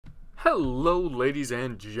Hello ladies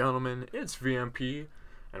and gentlemen, it's VMP,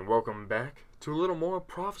 and welcome back to a little more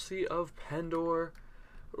Prophecy of Pendor.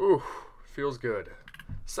 Ooh, feels good.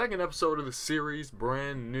 Second episode of the series,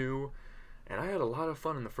 brand new, and I had a lot of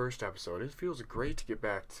fun in the first episode. It feels great to get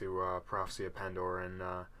back to Prophecy of Pendor, and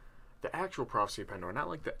the actual Prophecy of Pendor, not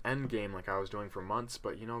like the end game like I was doing for months,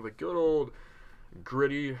 but you know, the good old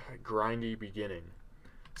gritty, grindy beginning.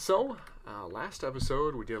 So, last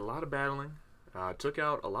episode we did a lot of battling. Took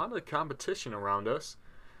out a lot of the competition around us,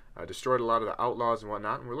 destroyed a lot of the outlaws and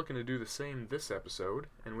whatnot, and we're looking to do the same this episode.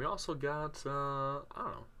 And we also got, I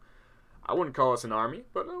don't know, I wouldn't call us an army,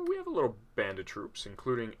 but we have a little band of troops,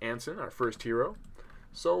 including Anson, our first hero.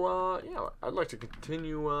 So, yeah, I'd like to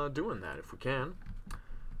continue doing that if we can.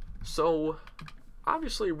 So,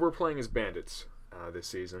 obviously we're playing as bandits this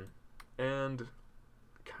season, and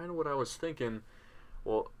kind of what I was thinking,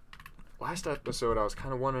 well, last episode, I was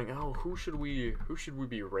kind of wondering, oh, who should we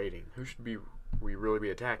be raiding? Who should we really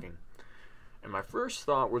be attacking? And my first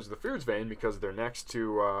thought was the Fearsvane because they're next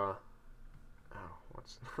to,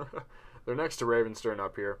 they're next to Ravenstern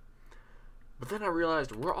up here. But then I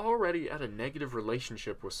realized we're already at a negative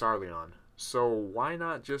relationship with Sarleon, so why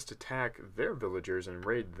not just attack their villagers and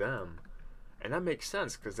raid them? And that makes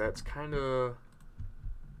sense because that's kind of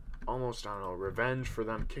almost, I don't know, revenge for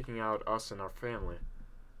them kicking out us and our family.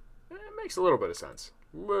 It makes a little bit of sense.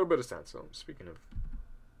 A little bit of sense. So, speaking of...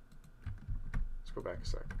 Let's go back a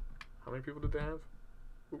sec. How many people did they have?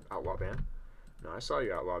 Ooh, Outlaw Band. No, I saw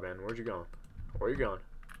you, Outlaw Band. Where'd you going? Where are you going?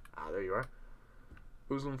 Ah, there you are.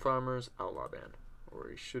 Boozlem Farmers, Outlaw Band.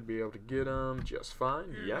 We should be able to get them just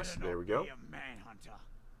fine. Yes, there we go.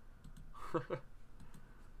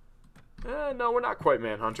 No, we're not quite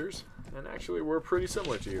manhunters. And actually, we're pretty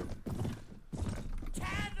similar to you.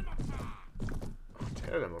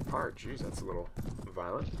 Tear them apart. Jeez, that's a little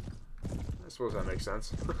violent. I suppose that makes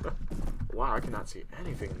sense. Wow, I cannot see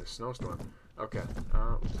anything in this snowstorm. Okay,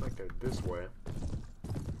 looks like they're this way.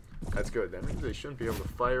 That's good. That means they shouldn't be able to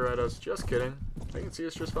fire at us. Just kidding. They can see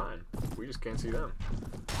us just fine. We just can't see them.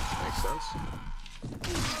 Makes sense.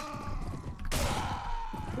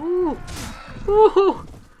 Woo! Woo!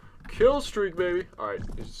 Kill streak, baby. Alright,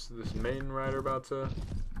 is this main rider about to...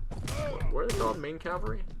 What is it called? Main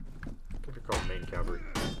cavalry? I think they're called main cavalry.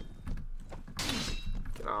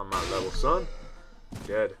 Get on my level, son.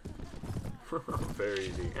 Dead. Very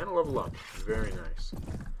easy. And a level up. Very nice.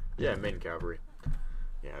 Yeah, main cavalry.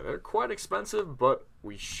 Yeah, they're quite expensive, but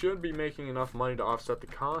we should be making enough money to offset the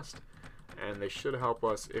cost, and they should help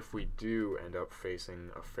us if we do end up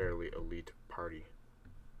facing a fairly elite party.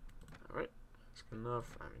 Alright, that's good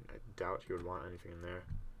enough. I mean, I doubt he would want anything in there.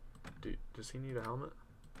 Does he need a helmet?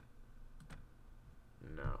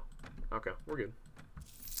 No. Okay, we're good.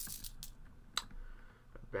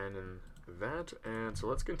 Abandon that, and so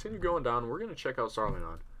let's continue going down. We're going to check out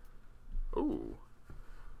Sarleon. Ooh.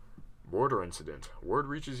 Border incident. Word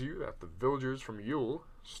reaches you that the villagers from Yule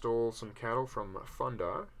stole some cattle from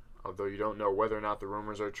Pendor. Although you don't know whether or not the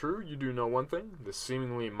rumors are true, you do know one thing. This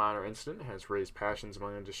seemingly minor incident has raised passions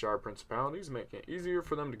among the Deshard principalities, making it easier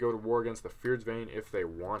for them to go to war against the Fearsvane if they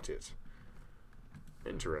want it.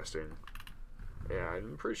 Interesting. Yeah,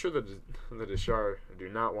 I'm pretty sure that the Deshard do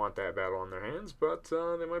not want that battle on their hands, but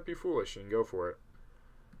they might be foolish and go for it.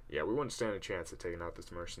 Yeah, we wouldn't stand a chance at taking out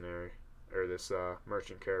this mercenary, or this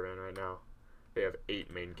merchant caravan right now. They have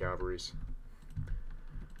 8 main cavalries.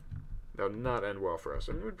 That would not end well for us.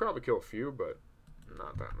 I mean, we'd probably kill a few, but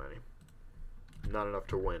not that many. Not enough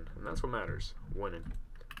to win, and that's what matters, winning.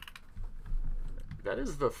 That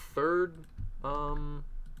is the third,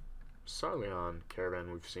 Sarleon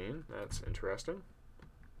caravan we've seen. That's interesting.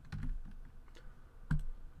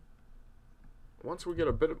 Once we get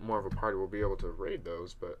a bit more of a party, we'll be able to raid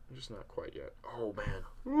those, but just not quite yet. Oh, man.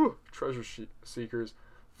 Woo! Treasure seekers.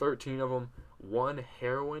 13 of them. 1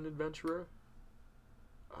 heroine adventurer.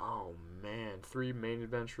 Oh, man. 3 main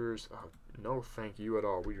adventurers. Oh, no thank you at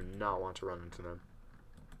all. We do not want to run into them.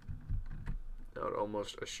 That would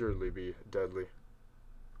almost assuredly be deadly.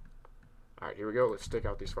 Alright, here we go. Let's take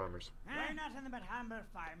out these farmers. We're nothing but humble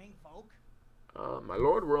farming folk. My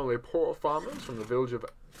lord, we're only poor farmers from the village of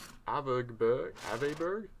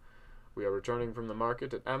Aveberg. We are returning from the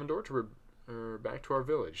market at Pendor to back to our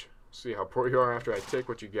village. See how poor you are after I take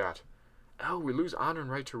what you got. Oh, we lose honor and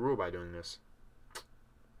right to rule by doing this.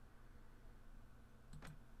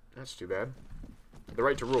 That's too bad. The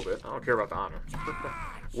right to rule bit. I don't care about the honor.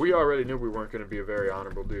 We already knew we weren't going to be a very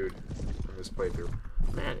honorable dude in this playthrough.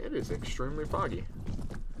 Man, it is extremely foggy.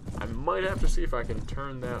 I might have to see if I can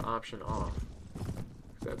turn that option off.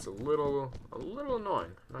 That's a little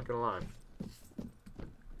annoying, not gonna lie.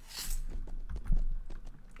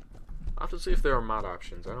 to see if there are mod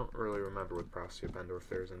options. I don't really remember with Prophecy of Pendor if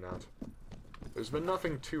there's or not. There's been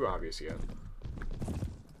nothing too obvious yet.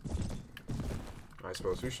 I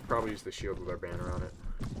suppose we should probably use the shield with our banner on it.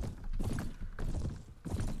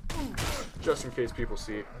 Just in case people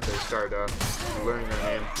see they start learning their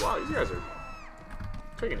name. Wow, these guys are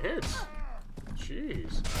taking hits.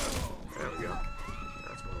 Jeez. There we go.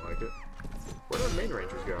 That's more like it. Where do the main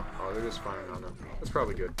rangers go? Oh, they're just firing on them. That's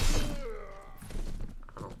probably good.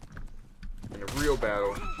 I don't. In a real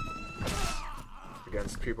battle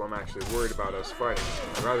against people I'm actually worried about us fighting,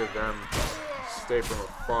 I'd rather them stay from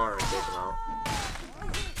afar and take them out.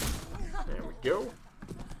 There we go.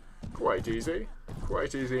 Quite easy.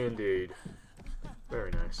 Quite easy indeed.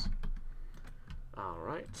 Very nice.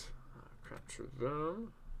 Alright. Capture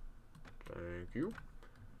them. Thank you.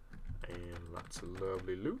 And lots of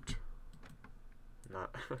lovely loot.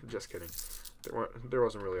 Not, just kidding. There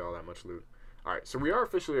wasn't really all that much loot. Alright, so we are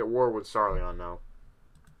officially at war with Sarleon now.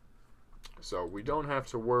 So we don't have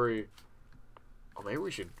to worry. Oh, maybe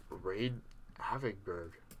we should raid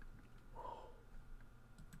Havigburg.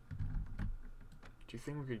 Do you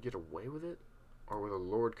think we could get away with it? Or will the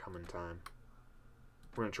Lord come in time?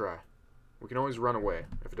 We're gonna try. We can always run away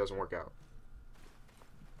if it doesn't work out.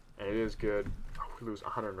 And it is good. Oh, we lose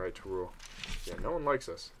 100 right to rule. Yeah, no one likes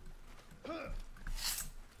us.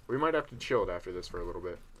 We might have to chill after this for a little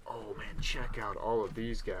bit. Oh man, check out all of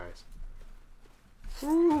these guys.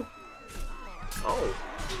 Woo! Oh,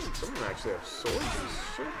 some of them actually have swords and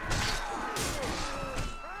shit.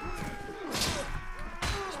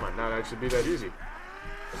 This might not actually be that easy.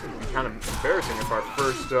 This would be kind of embarrassing if our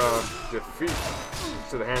first defeat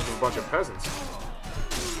to the hands of a bunch of peasants.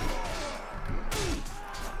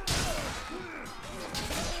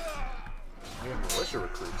 We have militia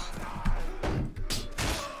recruits.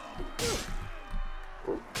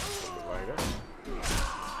 Oh, like that.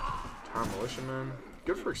 Town militiamen.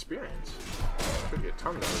 Good for experience. Could get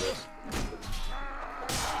tons out of this.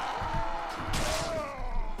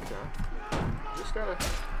 Okay. Just gotta.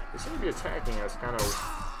 They seem to be attacking us kind of.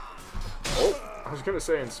 Oh, I was gonna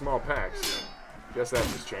say in small packs. Guess that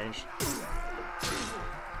just changed.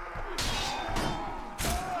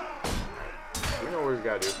 We know what we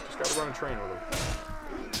gotta do. Just gotta run a train with them.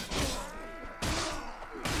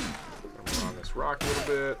 We're on this rock a little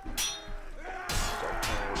bit. Start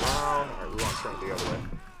turning around. Alright, we want to turn it the other way.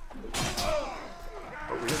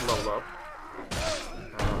 Oh, we didn't level up.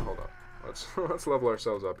 Hold up. Let's level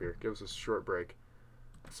ourselves up here. Give us a short break.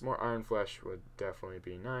 Some more iron flesh would definitely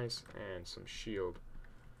be nice, and some shield.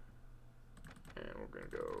 And we're gonna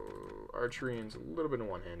go archery and a little bit of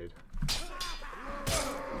one-handed.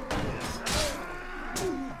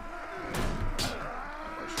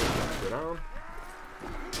 Go down.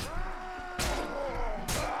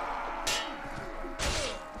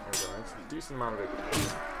 There we go. That's a decent amount of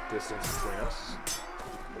distance between us.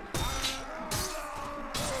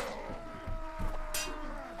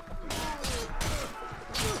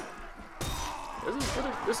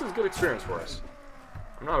 This is good experience for us.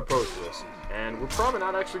 I'm not opposed to this. And we're probably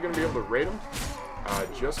not actually going to be able to raid them.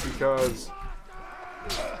 Just because...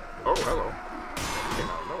 Oh, hello. You came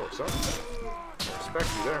out of nowhere, son. I respect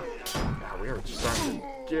you there. Now we are just starting to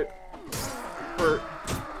get hurt.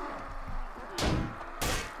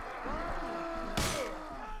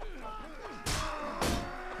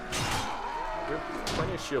 We have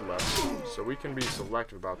plenty of shield left, so we can be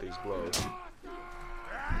selective about these blows.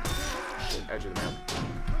 Edge of the map.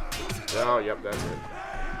 Oh, yep, that's it.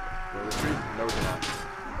 We'll retreat? No, we're not.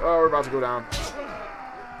 Oh, we're about to go down.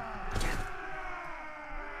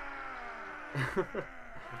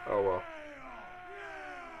 Oh, well.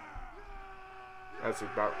 That's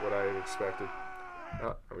about what I expected.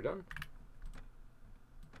 Are we done?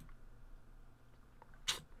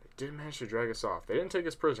 They didn't manage to drag us off. They didn't take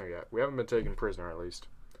us prisoner yet. We haven't been taken prisoner, at least.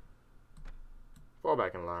 Fall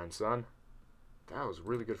back in line, son. That was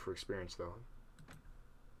really good for experience, though.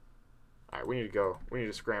 Alright, we need to go. We need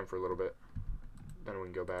to scram for a little bit. Then we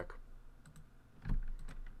can go back.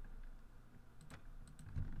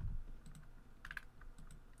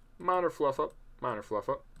 Minor fluff up. Minor fluff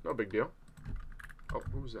up. No big deal. Oh,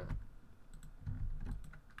 who's that?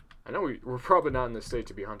 I know we're probably not in the state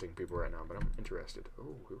to be hunting people right now, but I'm interested.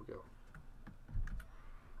 Oh, here we go.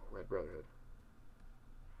 Red Brotherhood.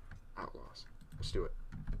 Outlaws. Let's do it.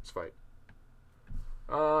 Let's fight.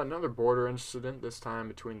 Another border incident, this time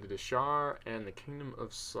between the Deshar and the Kingdom of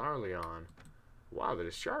Sarleon. Wow, the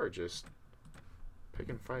Deshar are just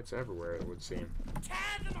picking fights everywhere, it would seem.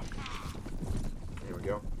 Here we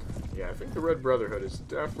go. Yeah, I think the Red Brotherhood is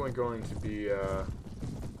definitely going to be,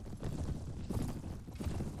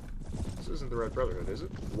 isn't the Red Brotherhood, is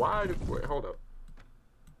it? Why did... Wait, hold up.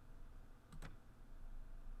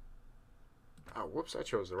 Oh, whoops, I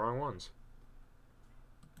chose the wrong ones.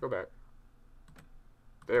 Go back.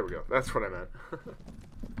 There we go. That's what I meant.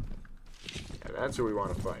 Yeah, that's who we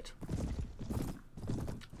want to fight.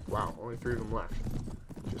 Wow, only 3 of them left.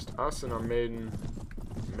 Just us and our maiden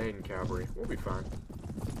cavalry. We'll be fine.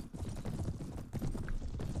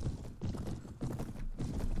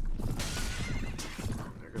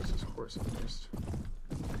 Oh, there goes his horse I missed.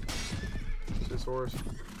 Is his horse?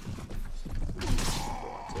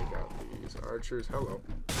 Take out these archers. Hello.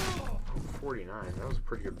 Oh, 49. That was a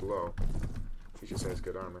pretty good blow. He just has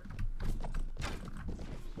good armor.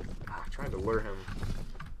 I tried to lure him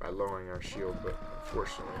by lowering our shield, but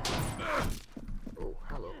unfortunately... Oh,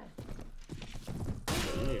 hello.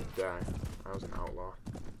 Yeah, you need to die. I was an outlaw.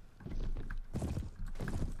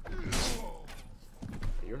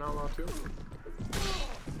 Are you an outlaw too?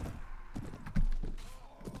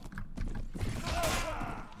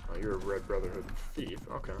 Oh, you're a Red Brotherhood thief.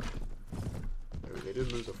 Okay. They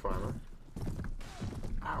did lose a farmer.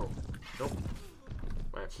 Ow. Nope.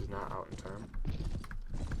 Lance is not out in time.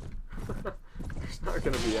 There's not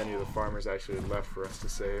going to be any of the farmers actually left for us to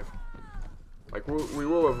save. Like, we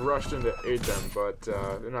will have rushed in to aid them, but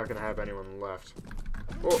they're not going to have anyone left.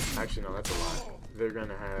 Oh, actually, no, that's a lie. They're going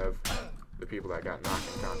to have the people that got knocked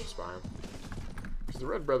unconscious by them. Because the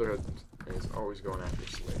Red Brotherhood is always going after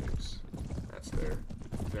slaves. That's their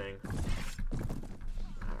thing.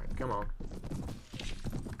 Alright, come on.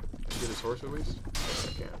 Get his horse at least? Yes,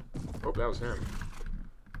 I can. Oh, that was him.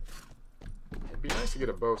 It'd be nice to get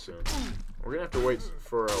a bow soon. We're gonna have to wait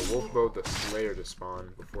for a wolf bow the Slayer to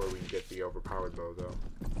spawn before we can get the overpowered bow, though.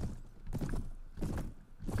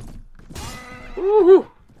 Ooh!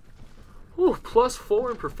 Ooh, +4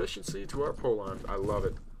 in proficiency to our pole arm. I love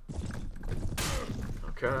it.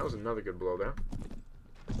 Okay, that was another good blow there.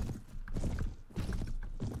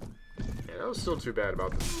 Yeah, that was still too bad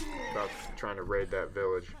about trying to raid that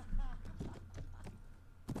village.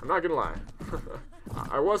 I'm not gonna lie.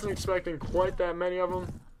 I wasn't expecting quite that many of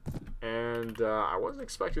them, and I wasn't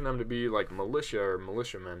expecting them to be like militia or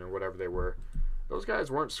militiamen or whatever they were. Those guys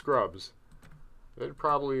weren't scrubs. They'd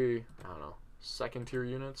probably, I don't know, 2nd tier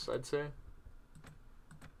units, I'd say.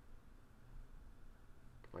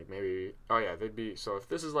 Like maybe, oh yeah, they'd be, so if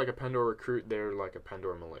this is like a Pendor recruit, they're like a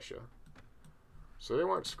Pendor militia. So they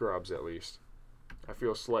weren't scrubs, at least. I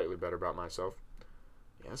feel slightly better about myself.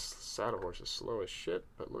 Yes, saddle horse is slow as shit,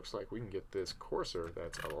 but looks like we can get this courser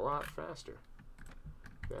that's a lot faster.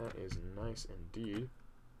 That is nice indeed.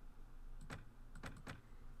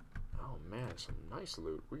 Oh man, some nice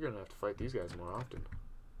loot. We're gonna have to fight these guys more often.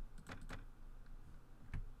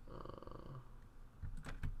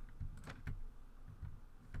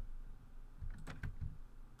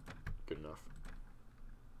 Good enough.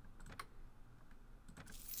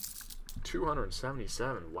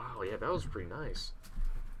 277. Wow, yeah, that was pretty nice.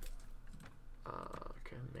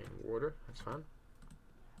 Okay, main warder. That's fine.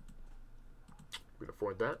 We can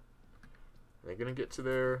afford that. They're gonna get to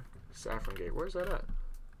their Saffron Gate. Where's that at?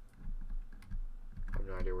 I have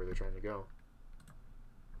no idea where they're trying to go.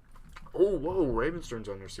 Oh, whoa! Ravenstern's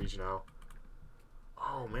under siege now.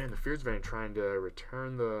 Oh man, the Fierdsvane trying to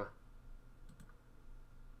return the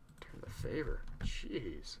favor.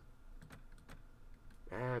 Jeez,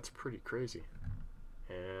 that's pretty crazy.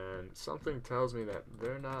 And something tells me that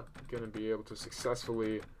they're not going to be able to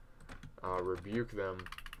successfully rebuke them.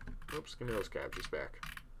 Oops, give me those cabbages back.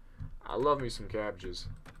 I love me some cabbages.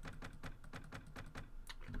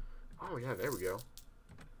 Oh yeah, there we go.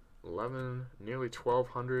 11, nearly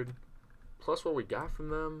 1,200. Plus what we got from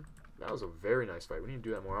them. That was a very nice fight. We need to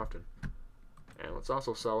do that more often. And let's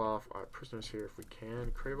also sell off our prisoners here if we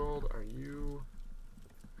can. Cravold, are you...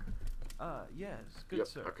 Yes, good yep,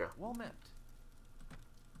 sir. okay. Well met.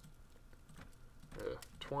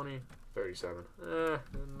 20, 37.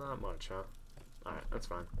 Not much, huh? Alright, that's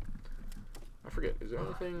fine. I forget, is there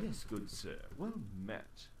anything... Yes, good sir. Well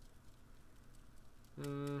met.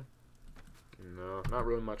 No, not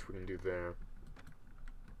really much we can do there.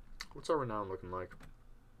 What's our renown looking like?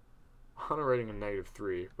 Honor rating a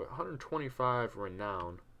 -3, but 125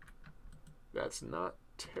 renown. That's not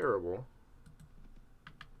terrible.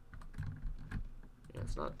 Yeah,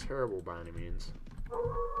 it's not terrible by any means.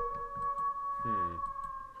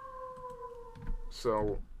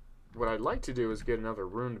 So, what I'd like to do is get another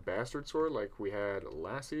Ruined Bastard Sword like we had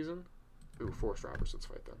last season. Ooh, Forest Robbers, let's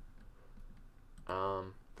fight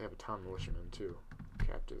them. They have a town militiaman too.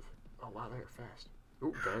 Captive. Oh wow, they're fast.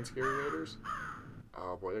 Ooh, Vanskerry Raiders.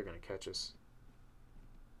 Oh boy, they're gonna catch us.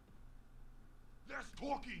 Less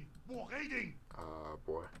talking, more raiding.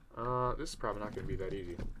 Boy. This is probably not going to be that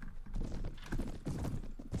easy.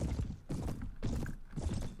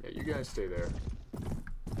 Yeah, you guys stay there.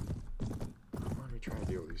 Let me try and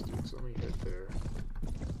deal with these dudes. Let me hit there.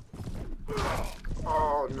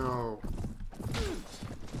 Oh, no.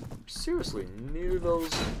 Seriously, neither of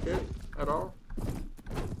those hit at all?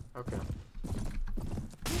 Okay.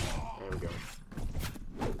 There we go.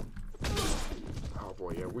 Oh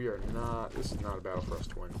boy, yeah, we are not, this is not a battle for us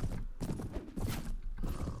to win.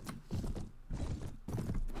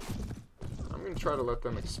 I'm going to try to let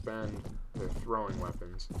them expend their throwing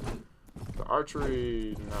weapons. The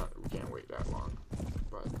archery, we can't wait that long.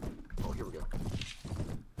 But, oh, here we go.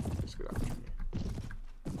 That's a good opportunity.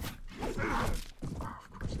 Oh,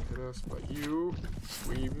 of course it hit us, but you,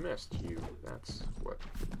 we missed you. That's what.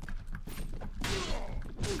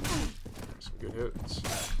 Some good hits.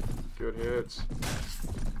 Good hits.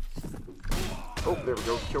 Oh, there we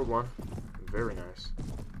go. Killed one. Very nice.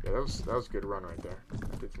 Yeah, that was a good run right there.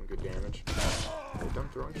 That did some good damage. Are they done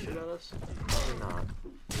throwing shit at us? Probably not.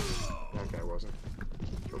 That guy wasn't.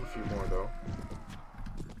 Killed a few more though.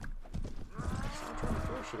 Stop trying to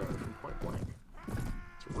throw shit at me from point blank.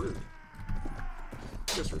 It's rude.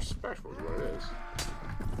 Disrespectful is what it is.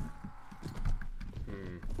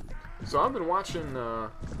 So I've been watching,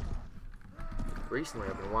 recently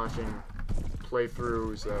I've been watching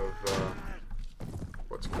playthroughs of,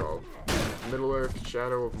 what's it called? Middle-earth,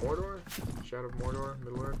 Shadow of Mordor? Shadow of Mordor?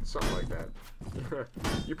 Middle-earth? Something like that.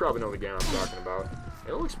 You probably know the game I'm talking about.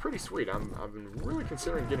 It looks pretty sweet. I've been really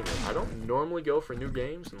considering getting it. I don't normally go for new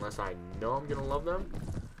games unless I know I'm gonna love them,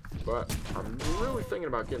 but I'm really thinking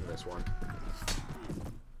about getting this one.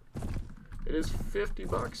 It is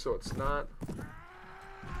 $50, so it's not,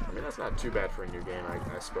 I mean, that's not too bad for a new game,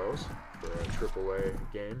 I suppose, for a AAA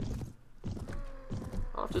game.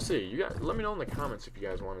 I'll have to see. You guys, let me know in the comments if you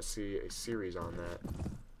guys want to see a series on that.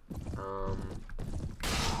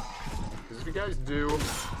 Because if you guys do,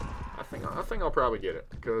 I think I'll probably get it,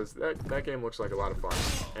 because that game looks like a lot of fun,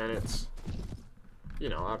 and it's, you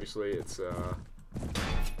know, obviously it's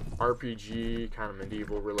RPG, kind of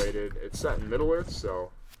medieval related. It's set in Middle-earth,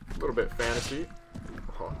 so a little bit fantasy.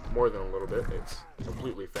 Oh, more than a little bit. It's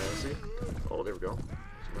completely fantasy. Oh, there we go.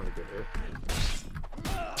 That's another good hit.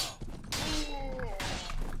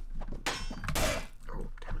 Oh,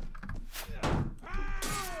 damn it.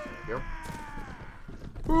 There we go.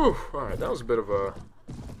 Whew. Alright, that was a bit of a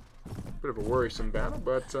worrisome battle,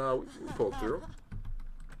 but we pulled through.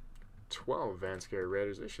 12 Vanskerry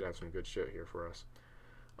Raiders. They should have some good shit here for us.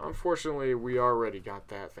 Unfortunately, we already got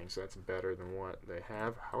that thing, so that's better than what they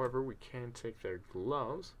have. However, we can take their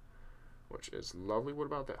gloves, which is lovely. What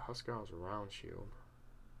about that Huskarl's round shield?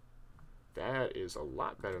 That is a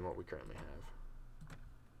lot better than what we currently have.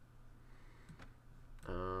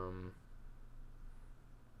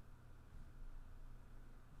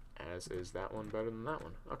 As is that one better than that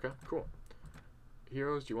one. Okay, cool.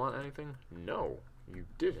 Heroes, do you want anything? No, you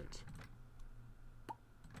didn't.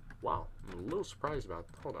 Wow, I'm a little surprised about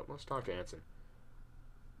that. Hold up, let's talk to Anson.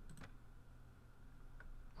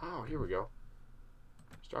 Oh, here we go.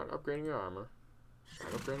 Start upgrading your armor.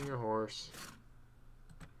 Start upgrading your horse.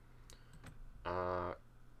 Get a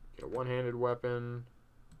one-handed weapon,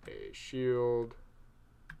 a shield,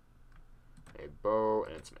 a bow,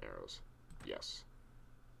 and some arrows. Yes.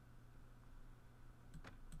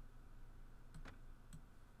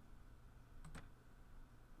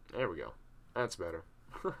 There we go. That's better.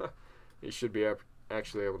 He should be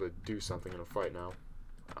actually able to do something in a fight now.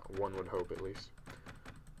 One would hope, at least.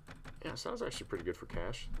 Yeah, sounds actually pretty good for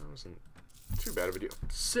cash. That wasn't too bad of a deal.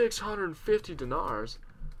 650 dinars?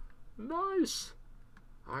 Nice!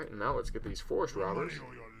 Alright, now let's get these forest robbers.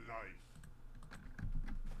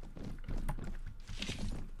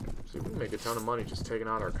 See, we can make a ton of money just taking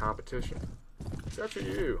out our competition. Except for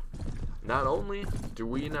you. Not only do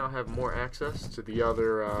we now have more access to the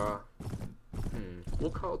other,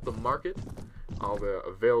 we'll call it the market, all the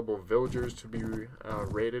available villagers to be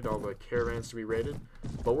raided, all the caravans to be raided,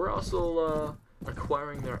 but we're also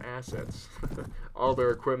acquiring their assets, all their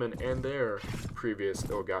equipment and their previous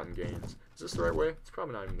ill-gotten gains. Is this the right way? It's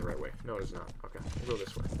probably not even the right way. No, it is not. Okay, we'll go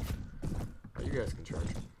this way. You guys can charge.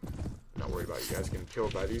 Not worried about you guys getting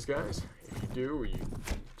killed by these guys. If you do, you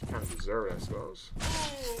kind of deserve it, I suppose.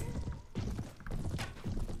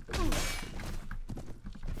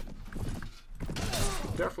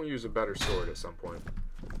 Definitely use a better sword at some point.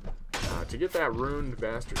 To get that ruined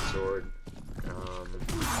bastard sword,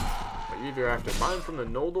 you either have to mine from the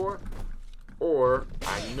Noldor, or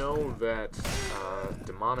I know that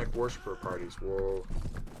demonic worshiper parties will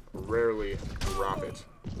rarely drop it.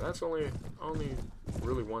 That's only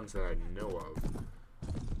really ones that I know of.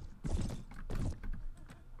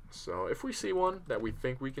 So if we see one that we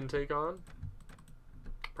think we can take on,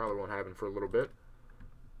 probably won't happen for a little bit,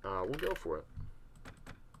 we'll go for it.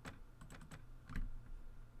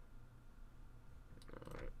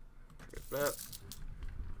 Alright, forget that.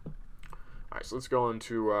 Alright, so let's go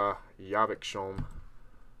into Yavikshom,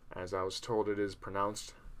 as I was told it is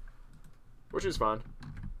pronounced, which is fine.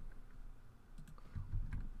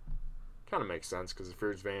 Kind of makes sense, because the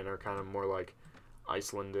Fyrsvain are kind of more like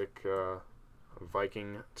Icelandic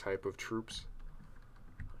Viking type of troops.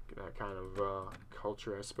 That kind of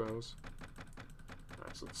culture, I suppose.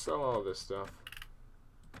 Alright, so let's sell all this stuff.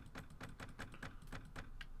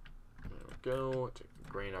 There we go. Take the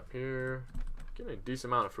grain up here. Getting a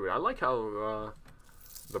decent amount of food. I like how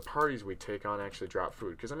the parties we take on actually drop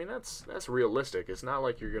food, because I mean that's realistic. It's not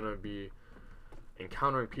like you're gonna be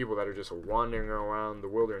encountering people that are just wandering around the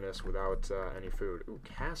wilderness without any food. Ooh,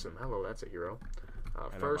 Kasim, hello, that's a hero.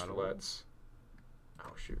 First, let's.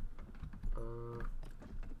 Oh shoot.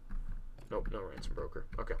 Nope, no ransom broker.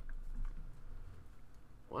 Okay.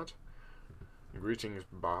 What? Greetings,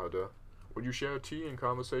 Bahadur. Would you share tea and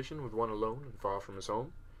conversation with one alone and far from his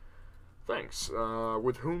home? Thanks.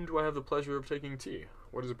 With whom do I have the pleasure of taking tea?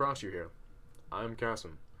 What has brought you here? I am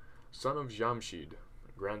Kasim, son of Jamshid,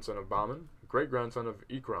 grandson of Baman, great-grandson of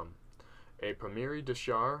Ikram, a Pamiri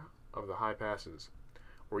Dashar of the High Passes.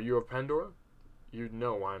 Were you of Pendor? You'd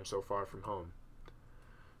know why I'm so far from home.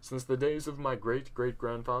 Since the days of my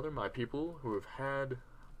great-great-grandfather, my people, who have had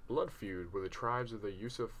blood feud with the tribes of the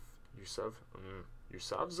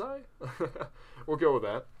Yusavzai? We'll go with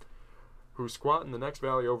that. Who squat in the next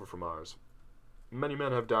valley over from ours. Many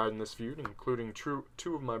men have died in this feud, including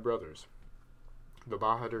two of my brothers. The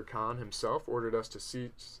Bahadur Khan himself ordered us to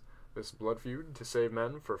cease this blood feud to save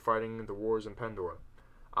men for fighting the wars in Pendor.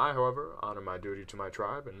 I, however, honor my duty to my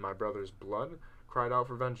tribe, and my brother's blood cried out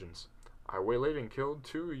for vengeance. I waylaid and killed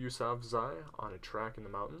 2 Yusavzai on a track in the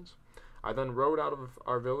mountains. I then rode out of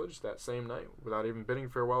our village that same night without even bidding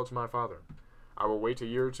farewell to my father. I will wait a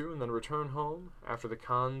year or 2 and then return home after the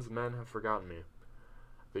Khan's men have forgotten me.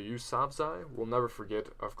 The Yusavzai will never forget,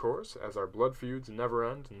 of course, as our blood feuds never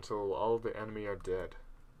end until all the enemy are dead.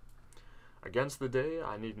 Against the day,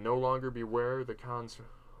 I need no longer beware the Khan's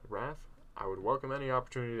wrath. I would welcome any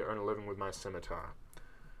opportunity to earn a living with my scimitar.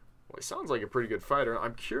 Well, he sounds like a pretty good fighter.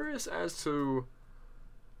 I'm curious as to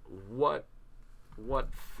what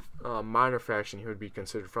minor faction he would be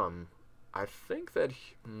considered from. I think that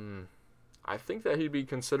he'd be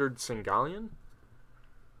considered Singalian,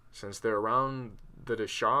 since they're around the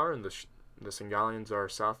Dashar, and the Singalians are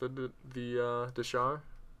south of the Dashar.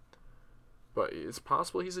 But it's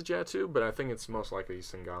possible he's a Jatu, but I think it's most likely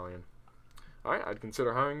he's Singalian. Alright, I'd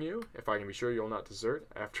consider hiring you, if I can be sure you'll not desert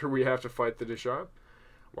after we have to fight the Dashar.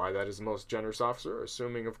 Why, that is the most generous officer,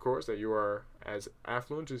 assuming, of course, that you are as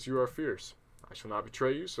affluent as you are fierce. I shall not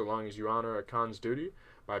betray you so long as you honor a Khan's duty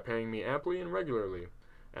by paying me amply and regularly,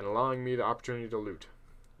 and allowing me the opportunity to loot.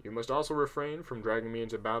 You must also refrain from dragging me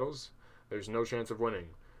into battles. There's no chance of winning.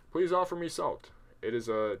 Please offer me salt. It is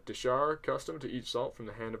a Dashar custom to eat salt from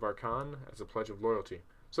the hand of our Khan as a pledge of loyalty.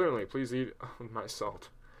 Certainly, please eat my salt.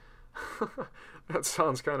 That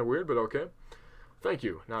sounds kind of weird, but okay. Thank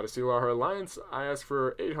you. Now to seal our alliance, I ask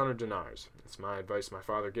for 800 dinars. It's my advice my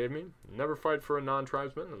father gave me. Never fight for a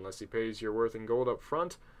non-tribesman unless he pays your worth in gold up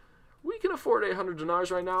front. We can afford 800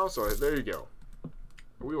 dinars right now, so there you go.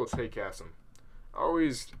 We will take Kasim.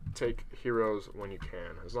 Always take heroes when you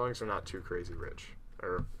can, as long as they're not too crazy rich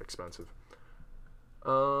or expensive.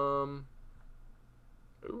 Ooh.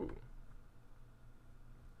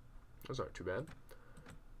 Those aren't too bad.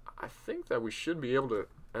 I think that we should be able to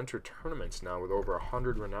enter tournaments now with over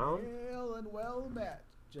 100 renown. Hail and well met,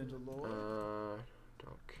 gentle lord.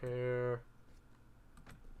 Don't care.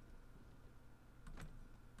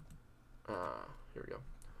 Here we go.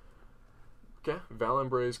 Okay,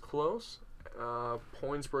 Valenbray is close.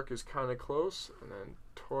 Poinsbrook is kind of close, and then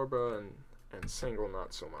Torba and Single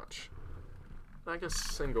not so much. I guess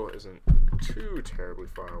Single isn't too terribly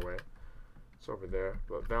far away. It's over there,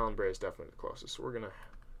 but Valenbray is definitely the closest, so we're gonna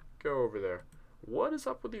go over there. What is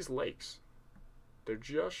up with these lakes? They're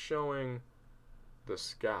just showing the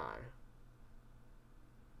sky.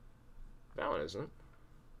 That one isn't.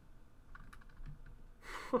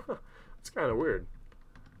 It's kind of weird.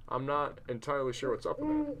 I'm not entirely sure what's up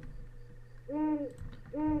with that.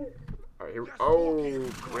 Alright, here we oh,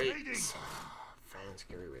 great.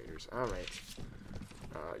 Vanskerry Raiders. Alright.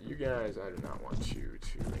 You guys, I do not want you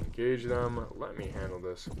to engage them. Let me handle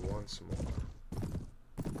this once more.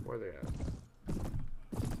 Where are they at?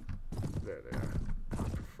 There they are. I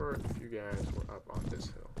prefer if you guys were up on this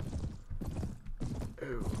hill.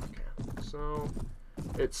 Ooh, okay. So,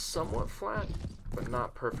 it's somewhat flat, but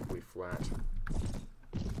not perfectly flat.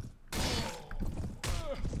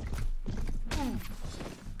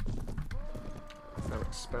 Them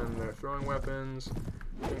expend their throwing weapons.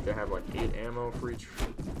 I think they have like 8 ammo for each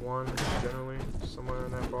one, generally, somewhere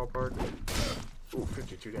in that ballpark. Ooh,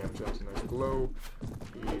 52 damage, that's a nice blow.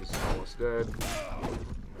 He's almost dead.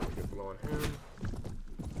 Another good blow on him.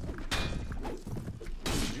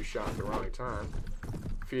 You shot at the wrong time.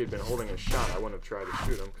 If he had been holding his shot, I wouldn't have tried to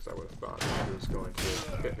shoot him, because I would have thought he was going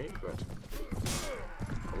to hit me, but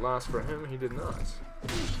alas for him, he did not.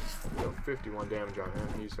 So 51 damage on him,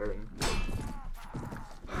 he's hurting.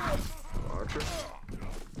 Archer.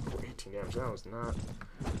 Oh, 18 damage, that was not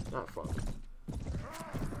fun.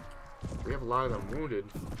 We have a lot of them wounded.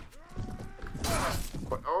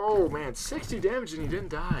 But, oh man, 60 damage and he didn't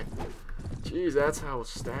die. Jeez, that's how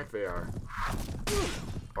stacked they are.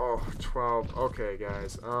 Oh, 12. Okay,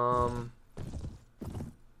 guys.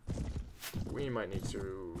 We might need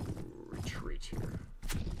to retreat here.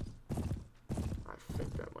 I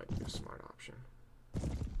think that might be a smart option.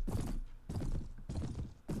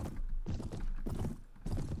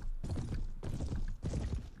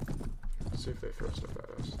 Let's see if they throw stuff at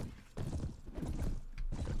us.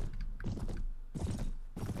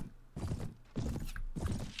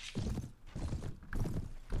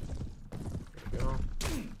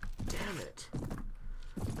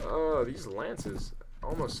 These lances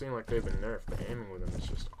almost seem like they've been nerfed. The aiming with them is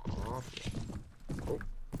just awful. Oh.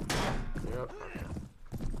 Yep. Okay.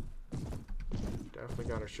 Definitely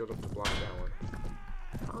got our shield up to block that one.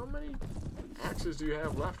 How many axes do you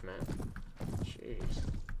have left, man? Jeez.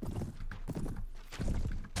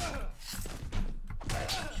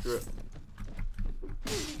 Screw it.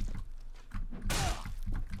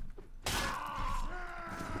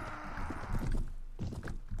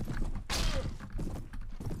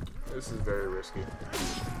 This is very risky.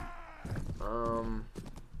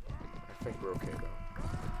 I think we're okay though.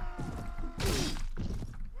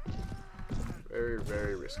 Very,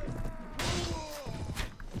 very risky.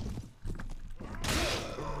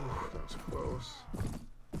 Ooh, that was close.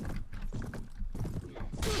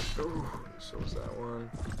 Ooh, so was that one.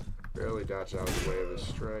 Barely dodged out of the way of his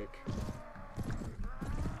strike.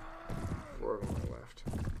 4 of them are left.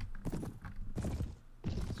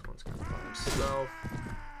 This one's gonna find himself.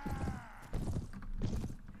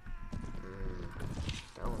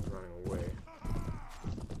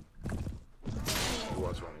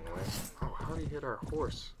 Hit our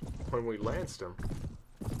horse when we lanced him.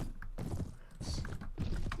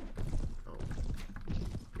 Oh,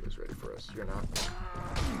 he was ready for us. You're not.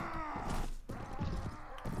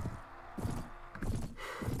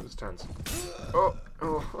 This is tense. Oh,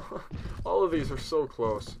 all of these are so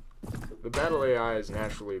close. The battle AI is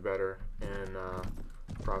naturally better in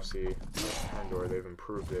Prophesy Pendor. They've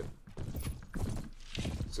improved it,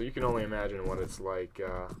 so you can only imagine what it's like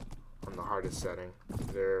on the hardest setting.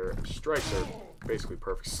 Their strikes are basically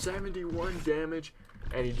perfect. 71 damage,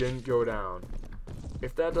 and he didn't go down.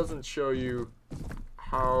 If that doesn't show you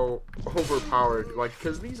how overpowered, like,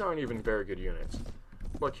 because these aren't even very good units.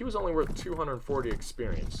 Look, he was only worth 240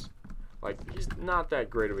 experience. Like, he's not that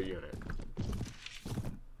great of a unit.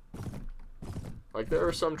 Like, there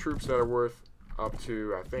are some troops that are worth up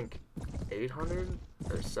to, I think, 800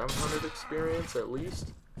 or 700 experience at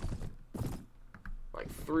least. Like,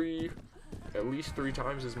 at least 3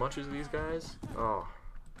 times as much as these guys. Oh.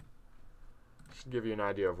 Should give you an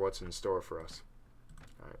idea of what's in store for us.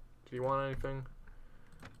 Alright. Do you want anything?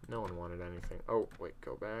 No one wanted anything. Oh, wait,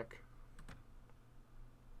 go back.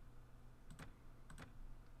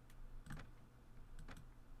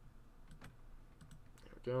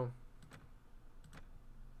 There we go.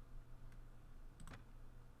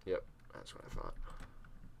 Yep, that's what I thought.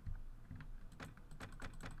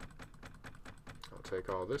 Take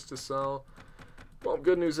all this to sell. Well,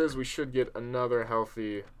 good news is we should get another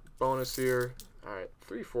healthy bonus here. Alright,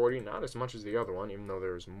 340, not as much as the other one, even though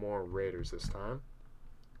there's more raiders this time.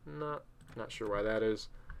 Not sure why that is,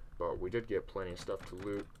 but we did get plenty of stuff to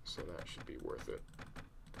loot, so that should be worth it.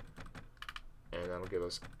 And that'll give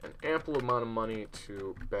us an ample amount of money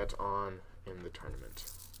to bet on in the tournament.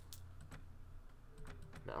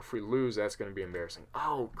 Now, if we lose, that's going to be embarrassing.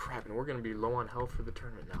 Oh, crap, and we're going to be low on health for the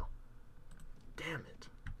tournament now. Damn it.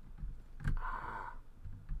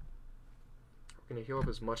 We're going to heal up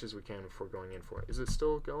as much as we can before going in for it. Is it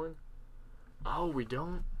still going? Oh, we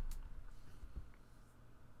don't?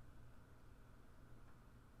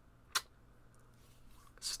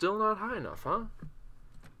 Still not high enough, huh?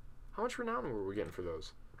 How much renown were we getting for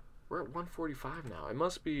those? We're at 145 now. It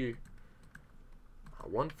must be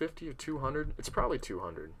 150 or 200. It's probably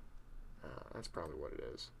 200. That's probably what it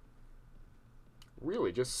is.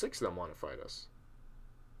 Really, just 6 of them want to fight us.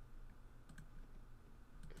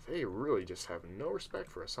 They really just have no respect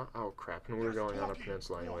for us, huh? Oh, crap. And we're going on a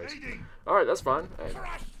peninsula anyways. Alright, that's fine. Hey,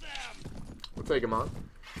 we'll take them on.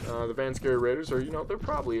 The Vanskerry Raiders are, you know, they're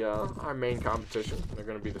probably our main competition. They're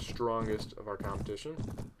going to be the strongest of our competition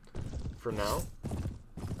for now.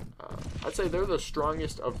 I'd say they're the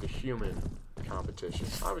strongest of the human competition.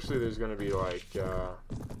 Obviously, there's going to be, like,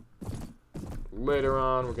 later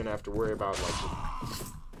on, we're going to have to worry about, like,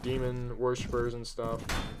 demon worshippers and stuff.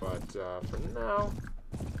 But for now...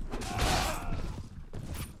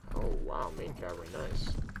 Oh, wow, main cavalry,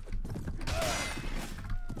 nice.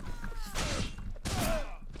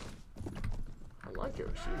 I like her.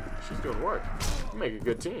 She's doing work. We make a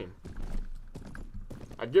good team.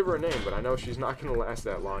 I'd give her a name, but I know she's not going to last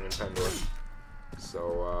that long in Pendor.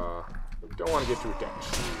 So, don't want to get too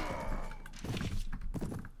attached.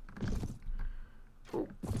 Ooh,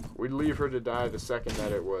 we'd leave her to die the second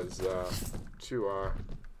that it was to our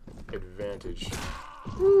advantage.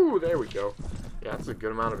 Ooh, there we go. Yeah, that's a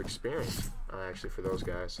good amount of experience, actually, for those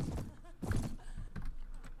guys.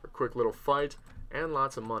 A quick little fight, and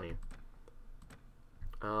lots of money.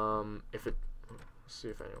 Let's see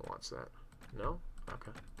if anyone wants that. No?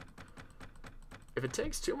 Okay. If it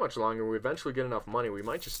takes too much longer, we eventually get enough money, we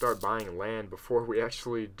might just start buying land before we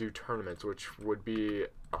actually do tournaments, which would be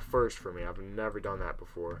a first for me. I've never done that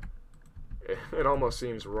before. It almost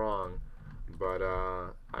seems wrong, but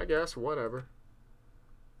I guess whatever.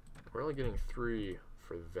 We're only getting 3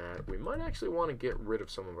 for that. We might actually want to get rid of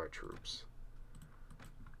some of our troops.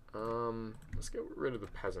 Let's get rid of the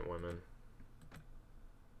peasant women.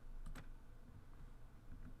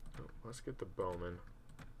 Oh, let's get the bowmen.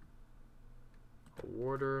 A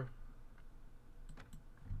warder.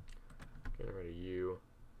 Getting rid of you.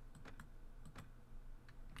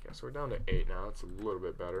 Okay, so we're down to 8 now. That's a little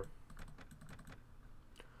bit better.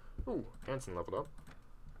 Ooh, Hanson leveled up.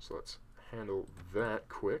 So let's handle that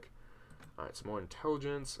quick. Alright, some more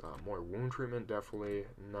intelligence, more wound treatment, definitely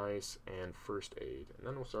nice, and first aid. And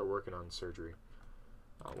then we'll start working on surgery.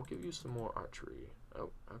 We'll give you some more archery. Oh,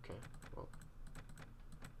 okay. Well,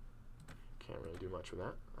 can't really do much with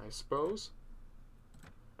that, I suppose.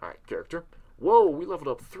 Alright, character. Whoa, we leveled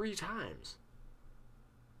up 3 times.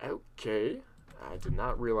 Okay, I did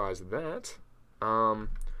not realize that. Alright,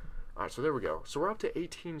 so there we go. So we're up to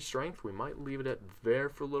 18 strength. We might leave it at there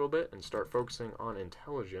for a little bit and start focusing on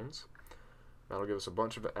intelligence. That'll give us a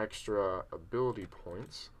bunch of extra ability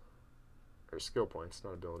points. Or skill points,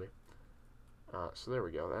 not ability. So there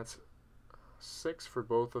we go. That's 6 for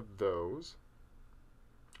both of those.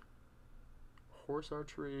 Horse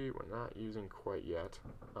archery, we're not using quite yet.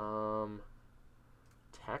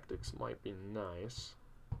 Tactics might be nice.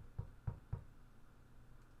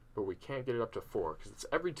 But we can't get it up to 4, because it's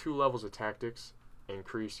every 2 levels of tactics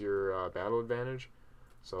increase your battle advantage.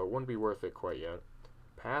 So it wouldn't be worth it quite yet.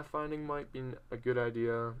 Pathfinding might be a good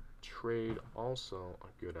idea. Trade also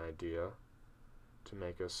a good idea to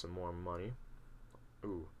make us some more money.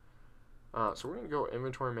 Ooh. So we're going to go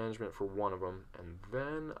inventory management for one of them, and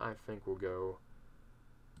then I think we'll go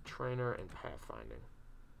trainer and pathfinding.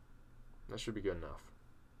 That should be good enough.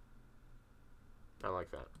 I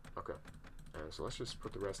like that. Okay. And so let's just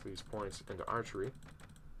put the rest of these points into archery.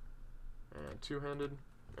 And two-handed.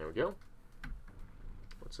 There we go.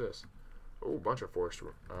 What's this? Oh, a bunch of forced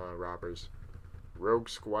robbers. Rogue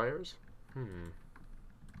squires?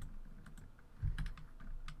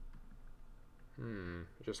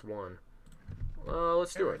 Just one.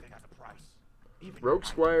 Let's do it. Rogue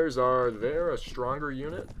squires they're a stronger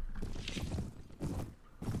unit.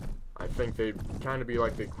 I think they'd kind of be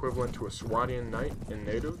like the equivalent to a Swadian knight in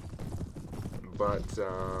native. But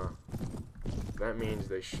that means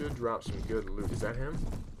they should drop some good loot. Is that him?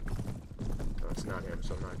 No, it's not him,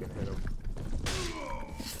 so I'm not going to hit him.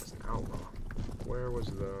 That's an outlaw. Where was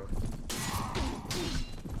the...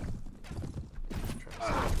 I'm trying to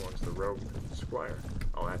see which one's the rogue squire.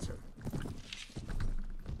 Oh, that's him.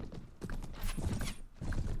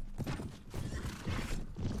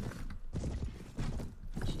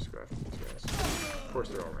 Let's just grab these guys. Of course,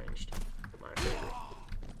 they're all ranged. My favorite.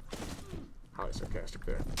 Highly sarcastic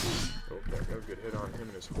there. Oh, there we go. Good hit on him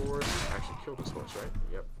and his horse. Actually killed his horse, right?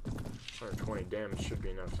 Yep. 120 damage should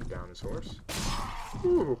be enough to down his horse.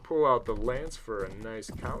 Ooh, pull out the lance for a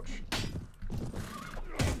nice couch.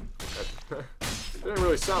 That didn't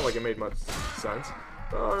really sound like it made much sense.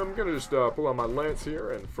 I'm gonna just pull out my lance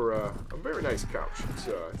here, and for a very nice couch. It's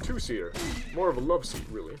a 2-seater. More of a love seat,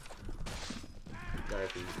 really.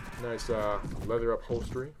 Nice leather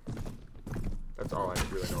upholstery. That's all I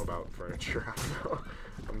really know about furniture.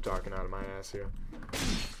 I'm talking out of my ass here.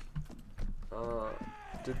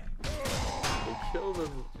 Did they kill the...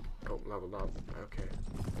 Oh, leveled up. Okay.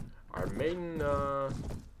 Our main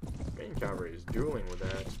cavalry is dueling with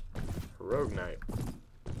that rogue knight.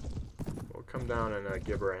 We'll come down and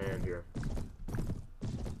give her a hand here.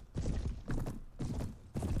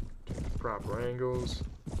 Take the proper angles.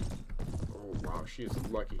 Oh, wow, she is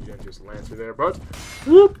lucky he didn't just lance her there, but...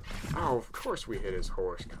 Whoop! Oh, of course we hit his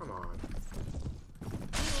horse. Come on.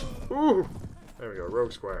 Ooh! There we go,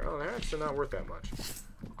 rogue squire. Oh, they're actually not worth that much.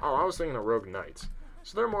 Oh, I was thinking of rogue knights.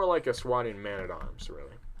 So they're more like a swatting man-at-arms,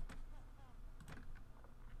 really.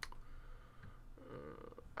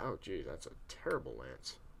 Oh, geez, that's a terrible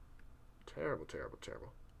lance. Terrible, terrible,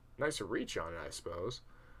 terrible. Nice reach on it, I suppose.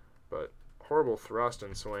 But horrible thrust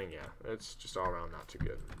and swing, yeah. It's just all around not too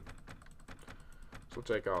good. So we'll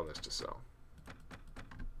take all this to sell.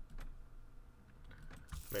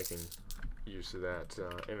 Making use of that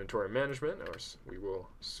inventory management, or we will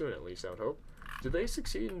soon at least, I would hope. Did they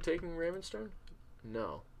succeed in taking Ravenstern?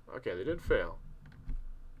 No. Okay, they did fail.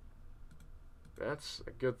 That's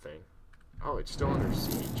a good thing. Oh, it's still under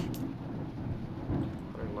siege.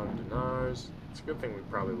 111 dinars. It's a good thing we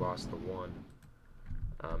probably lost the one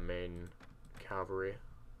main cavalry.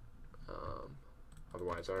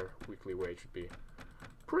 Otherwise, our weekly wage would be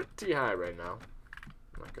pretty high right now.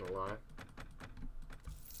 I'm not gonna lie.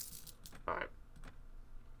 Alright.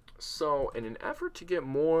 So, in an effort to get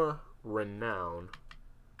more renown,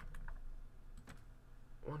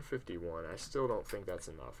 151, I still don't think that's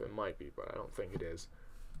enough. It might be, but I don't think it is.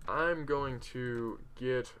 I'm going to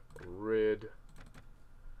get rid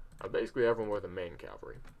of basically everyone with a main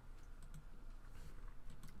cavalry.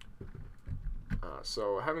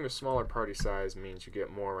 So having a smaller party size means you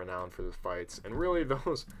get more renown for the fights, and really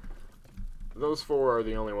those four are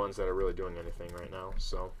the only ones that are really doing anything right now.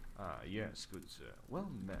 So. Yes, good sir. Well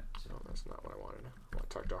met. No, that's not what I wanted. I want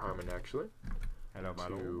to talk to Harmon actually. Hello, my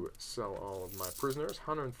lord. To sell all of my prisoners.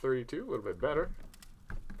 132, a little bit better.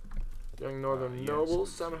 Young Northern yes,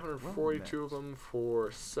 Nobles, 742 of them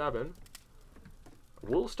for 7.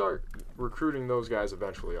 We'll start recruiting those guys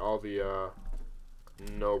eventually, all the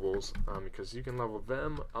nobles, because you can level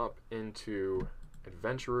them up into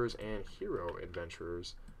adventurers and hero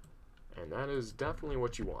adventurers, and that is definitely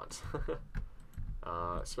what you want,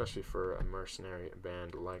 especially for a mercenary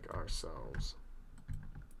band like ourselves.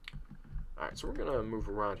 Alright, so we're going to move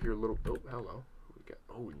around here a little. Oh, hello. We got,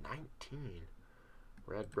 oh, 19.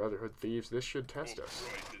 Red Brotherhood Thieves. This should test us.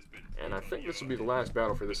 And I think this will be the last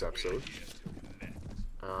battle for this episode.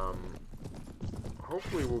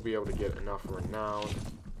 Hopefully we'll be able to get enough renown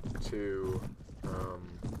to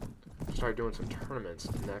start doing some tournaments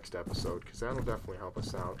next episode, because that'll definitely help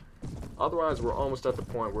us out. Otherwise, we're almost at the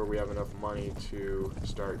point where we have enough money to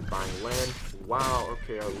start buying land. Wow,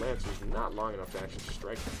 okay, our lance is not long enough to actually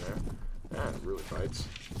strike them there. That really bites.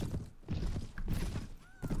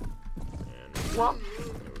 And whop!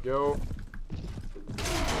 There we go.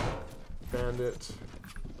 Bandit.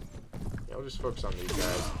 Yeah, we'll just focus on these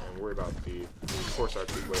guys and worry about the horse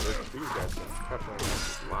archers later. These guys can definitely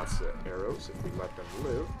have lots of arrows if we let them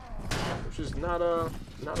live, which is not a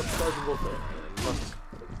pleasurable thing,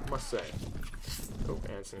 I must say. Oh,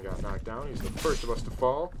 Anson got knocked down. He's the first of us to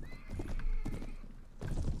fall.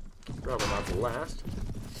 Probably not the last.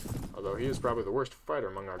 Although he is probably the worst fighter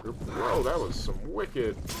among our group. Whoa, that was some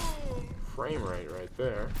wicked frame rate right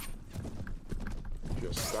there.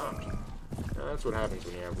 Just stopped. Now, that's what happens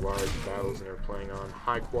when you have large battles and you're playing on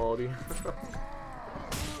high quality.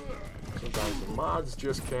 Sometimes the mods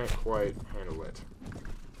just can't quite handle it.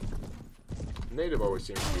 Native always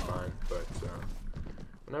seems to be fine, but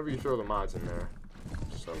whenever you throw the mods in there,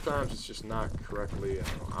 sometimes it's just not correctly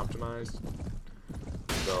optimized.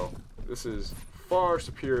 So this is far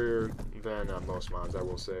superior than most mods, I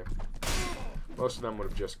will say. Most of them would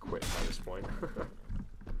have just quit by this point.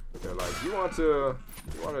 They're like, you want to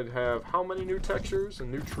have how many new textures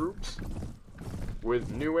and new troops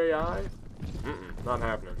with new AI? Not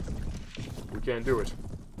happening. We can't do it.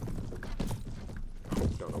 Oh,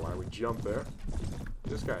 don't know why we jumped there.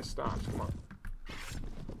 This guy stops. Come on.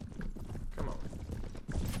 Come on.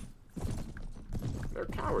 They're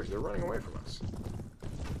cowards. They're running away from us.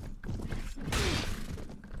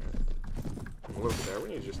 I'm a little bit there. We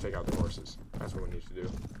need to just take out the horses. That's what we need to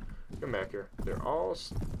do. Come back here. They're all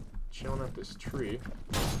chilling at this tree.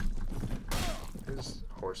 His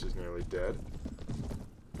horse is nearly dead.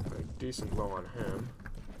 A decent blow on him.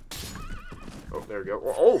 Oh, there we go.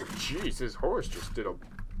 Oh, jeez, his horse just did a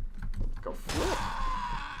flip.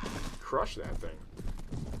 Crush that thing.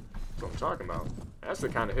 That's what I'm talking about. That's the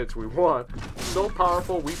kind of hits we want. So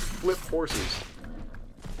powerful, we flip horses.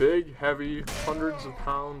 Big, heavy, hundreds of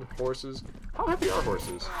pound horses. How heavy are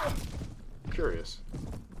horses? I'm curious.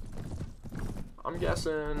 I'm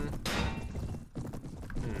guessing...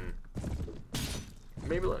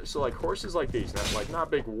 Maybe, so like horses like these.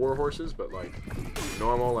 Not big war horses, but like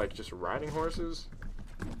normal, like just riding horses.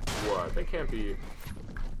 What? They can't be...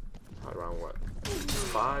 Around what?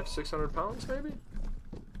 500-600 pounds, maybe?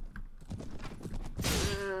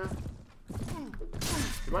 Yeah.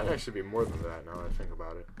 It might actually be more than that now that I think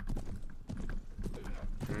about it.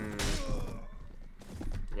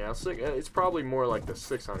 Yeah, it's probably more like the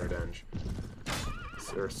 600 end.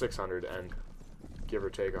 Or 600 end. Give or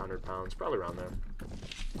take 100 pounds. Probably around there.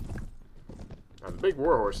 Now, the big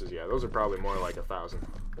war horses, yeah, those are probably more like 1,000.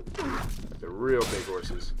 The real big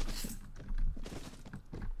horses.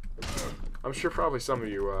 I'm sure probably some of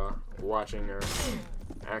you watching are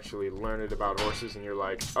actually learned about horses, and you're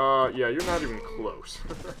like, yeah, you're not even close.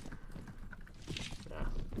 Yeah.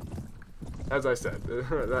 As I said,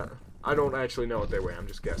 I don't actually know what they weigh, I'm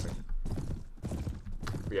just guessing.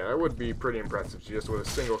 But yeah, that would be pretty impressive, just with a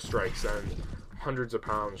single strike send hundreds of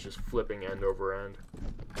pounds just flipping end over end.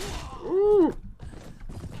 Ooh!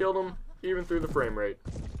 Killed him, even through the frame rate.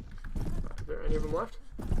 Are there any of them left?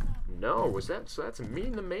 No, was that, so that's me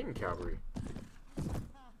and the maiden cavalry.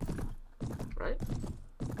 Right?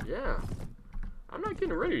 Yeah. I'm not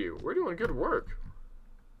getting rid of you. We're doing good work.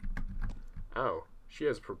 Oh, she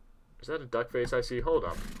has, is that a duck face I see? Hold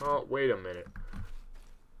up. Oh, wait a minute.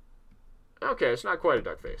 Okay, it's not quite a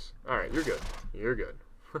duck face. Alright, you're good. You're good.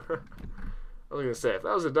 I was going to say, if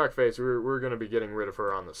that was a duck face, we're going to be getting rid of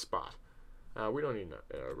her on the spot. We don't need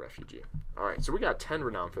a refugee. Alright, so we got 10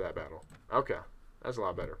 renown for that battle. Okay, that's a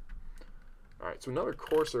lot better. Alright, so another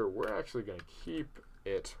courser, we're actually going to keep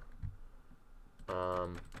it.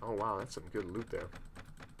 Oh wow, that's some good loot there.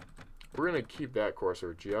 We're going to keep that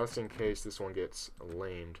courser just in case this one gets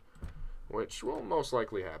lamed, which will most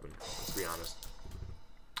likely happen, let's be honest.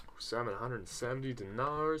 770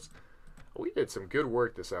 dinars. We did some good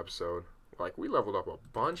work this episode. Like, we leveled up a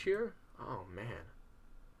bunch here. Oh man,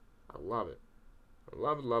 I love it. I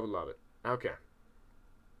love it, love it, love it. Okay.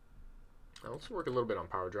 Now let's work a little bit on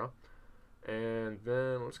power draw. And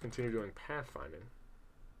then let's continue doing pathfinding.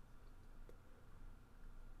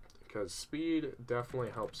 Because speed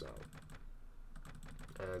definitely helps out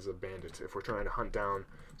as a bandit if we're trying to hunt down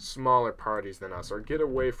smaller parties than us, or get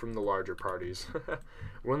away from the larger parties.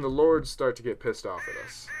 When the lords start to get pissed off at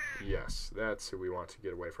us. Yes, that's who we want to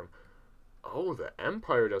get away from. Oh, the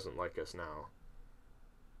Empire doesn't like us now.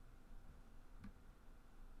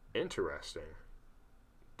 Interesting.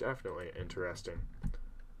 Definitely interesting.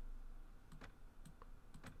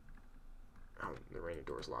 Oh, the rainy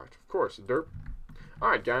door's locked. Of course, derp.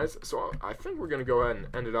 Alright, guys, so I think we're going to go ahead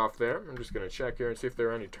and end it off there. I'm just going to check here and see if there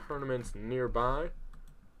are any tournaments nearby.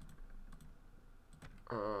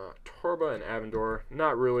 Torba and Avendor,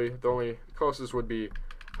 not really. The only closest would be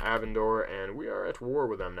Avendor, and we are at war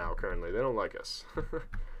with them now currently. They don't like us.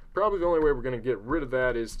 Probably the only way we're going to get rid of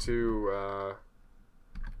that is to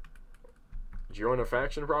join a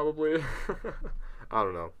faction, probably. I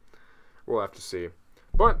don't know. We'll have to see.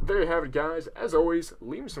 But there you have it, guys. As always,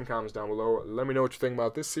 leave me some comments down below. Let me know what you think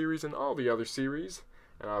about this series and all the other series,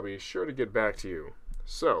 and I'll be sure to get back to you.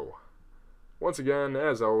 So, once again,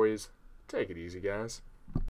 as always, take it easy, guys.